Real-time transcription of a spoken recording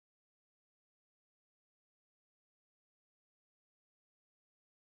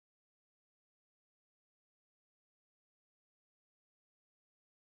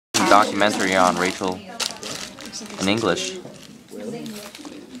documentary on Rachel in English.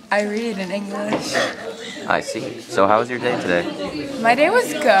 I read in English. I see. So how was your day today? My day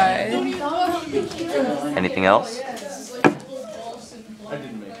was good. Anything else?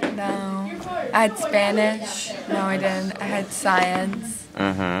 No. I had Spanish. No, I didn't. I had science.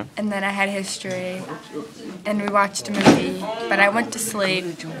 Mm-hmm. And then I had history. And we watched a movie. But I went to sleep.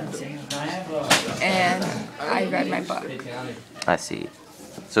 And I read my book. I see.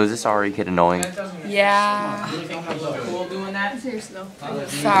 So is this Ari kid annoying? Yeah.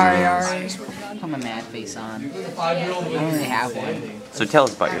 Sorry, Ari. I'm a mad face on. I don't really have one. So tell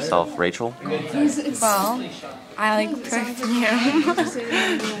us about yourself, Rachel. Well, I like perfume.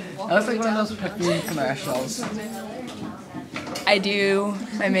 I was like one of those perfume commercials. I do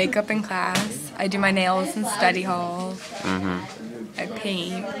my makeup in class. I do my nails in study hall. Mm-hmm. I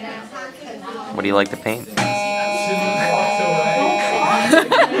paint. What do you like to paint?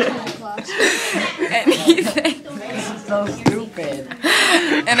 Anything. So stupid.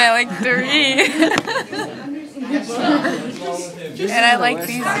 And I like to read. And I like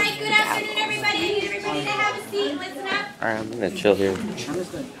these. Alright, good afternoon everybody. I need everybody to have a seat. Listen up. Alright, I'm gonna chill here.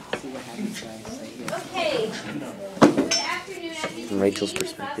 Okay. Good afternoon. As you From can Rachel's see,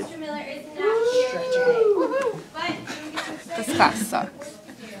 perspective. Mr. Miller is not here today. But This class sucks.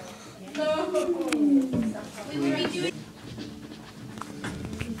 we will be doing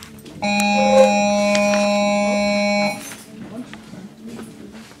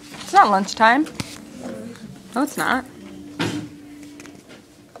It's not lunchtime. No, it's not.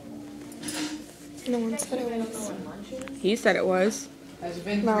 No one said it was. He said it was.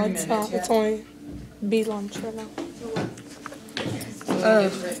 No, it's not. It's only B lunch right now.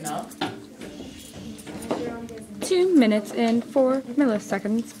 2 minutes and 4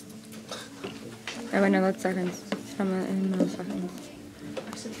 milliseconds. Oh, wait, no, that's seconds. It's from in milliseconds.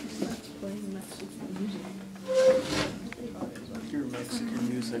 Your Mexican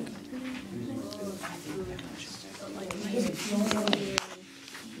music.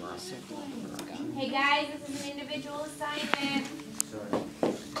 Hey guys, this is an individual assignment.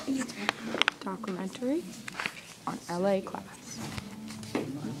 Documentary on LA class.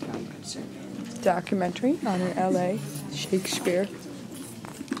 Documentary on an LA Shakespeare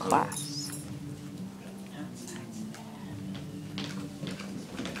class.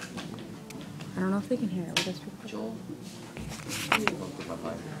 I don't know if they can hear it. Will this be Joel?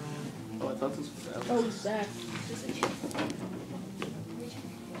 Oh, I thought this was Alex. Oh, Zach.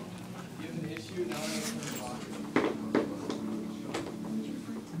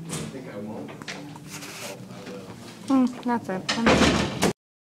 That's it.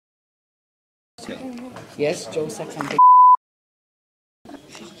 Yes, Joe said something.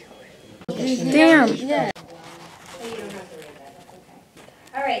 Damn.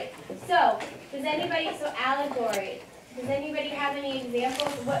 Alright, so does anybody allegory. Does anybody have any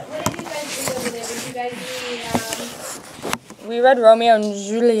examples? What did you guys read over there? Did you guys read We read Romeo and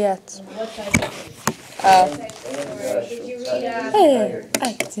Juliet. what type of did you read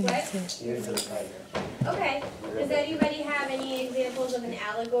Okay. Does anybody have any examples of an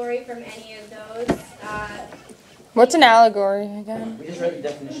allegory from any of those? What's an allegory again? We just read the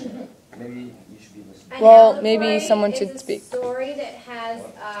definition. Maybe you should be listening. An Well, allegory maybe someone should is speak. a story that has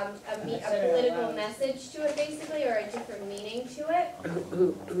a political message to it, basically, or a different meaning to it.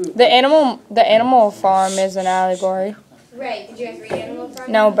 The Animal Farm is an allegory. Right. Did you guys read Animal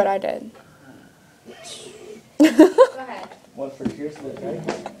Farm? No, but I did. Go ahead. One for Tears of the Tiger?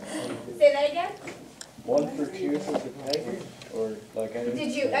 Say that again. One for Tears of the Tiger? Or like I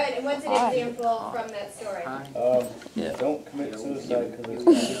Did you? What's an example from that story? don't commit suicide because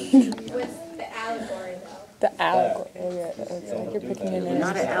it's What's the allegory though? The allegory. Yeah, it's like you're picking an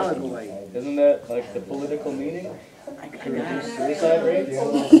Not an allegory. Isn't that like the political meaning? To reduce suicide rates?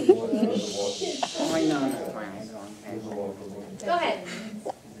 Oh, I know. Go ahead.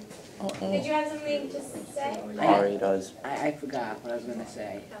 Did you have something to say? Ari does. I forgot what I was going to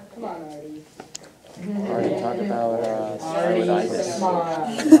say. Come on, Artie. Ari, talk about Artie.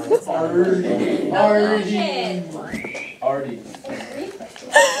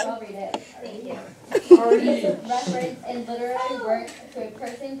 I'll read it. Thank you. Use of reference in literary work to a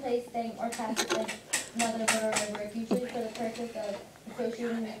person, place, thing, or passage of another literary work, usually for the purpose of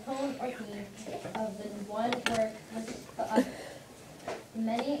associating the tone or theme of the one work with the other.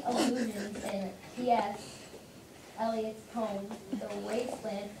 Many allusions in T.S. Eliot's poem, The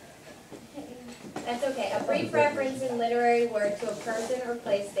Wasteland. That's okay. A brief reference in literary work to a person or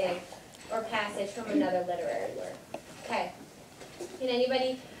place, thing, or passage from another literary work. Okay. Can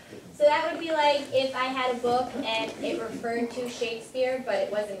anybody So that would be like if I had a book and it referred to Shakespeare, but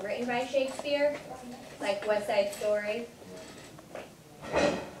it wasn't written by Shakespeare, like West Side Story.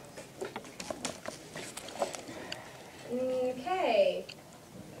 Okay.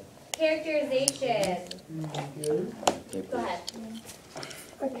 Characterization. Go ahead.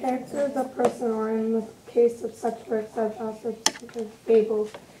 A character is a person, or in the case of such works as Aesop's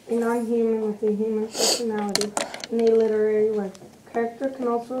fables, a non-human with a human personality in a literary work. Character can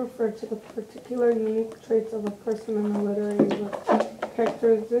also refer to the particular unique traits of a person in a literary work.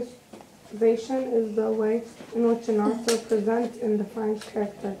 Characterization is the way in which an author presents and defines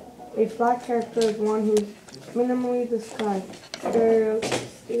character. A flat character is one who is minimally described,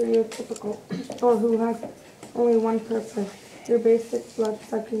 stereotypical, or who has only one purpose, your basic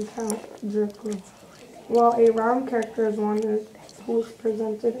blood-sucking character. While a round character is one who is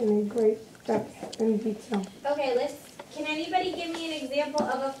presented in a great depth and detail. Okay, can anybody give me an example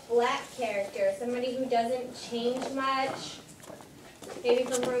of a flat character? Somebody who doesn't change much? Maybe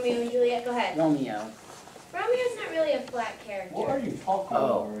from Romeo and Juliet? Go ahead. Romeo. Romeo's not really a flat character. What are you talking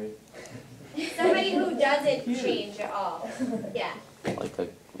about, Ari? Somebody who doesn't change at all. Yeah. Like a,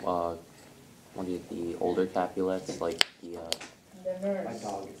 what are the older Capulets, like the, My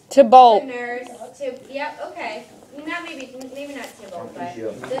dog. Tybalt. The nurse. Yep, okay. Maybe not Tybalt, but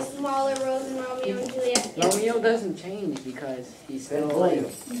the smaller roles in Romeo and Juliet. Yeah. Romeo doesn't change because he's still like,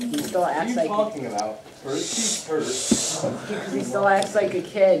 he still What are acts you like, talking about? First he's hurt. because he still acts like a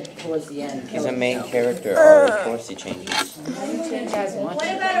kid towards the end. he's a main character, or of course he changes. He doesn't change as much.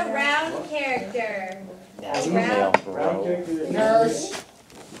 What about a round character? That's A Romeo round? for Round Romeo. character. Nurse.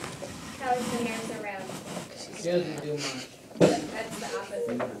 How is the nurse a round? She doesn't do much. That's the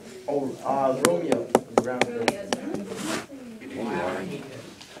opposite. Oh, Romeo. Round character. Romeo's round.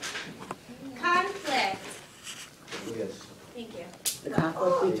 Conflict. Yes. Thank you. The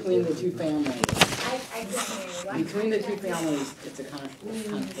conflict between the two families. I can't hear you. What? Between the two families, it's a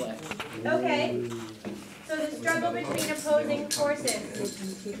conflict. Okay. So the struggle between opposing forces.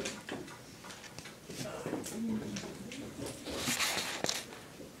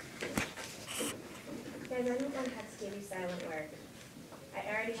 Guys, I don't want to have to give you silent work. I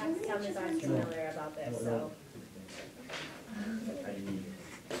already have to tell Ms. Ostermiller about this, so.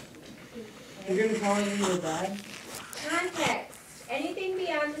 You're gonna tell me your dad? Context. Anything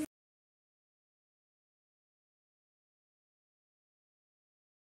beyond the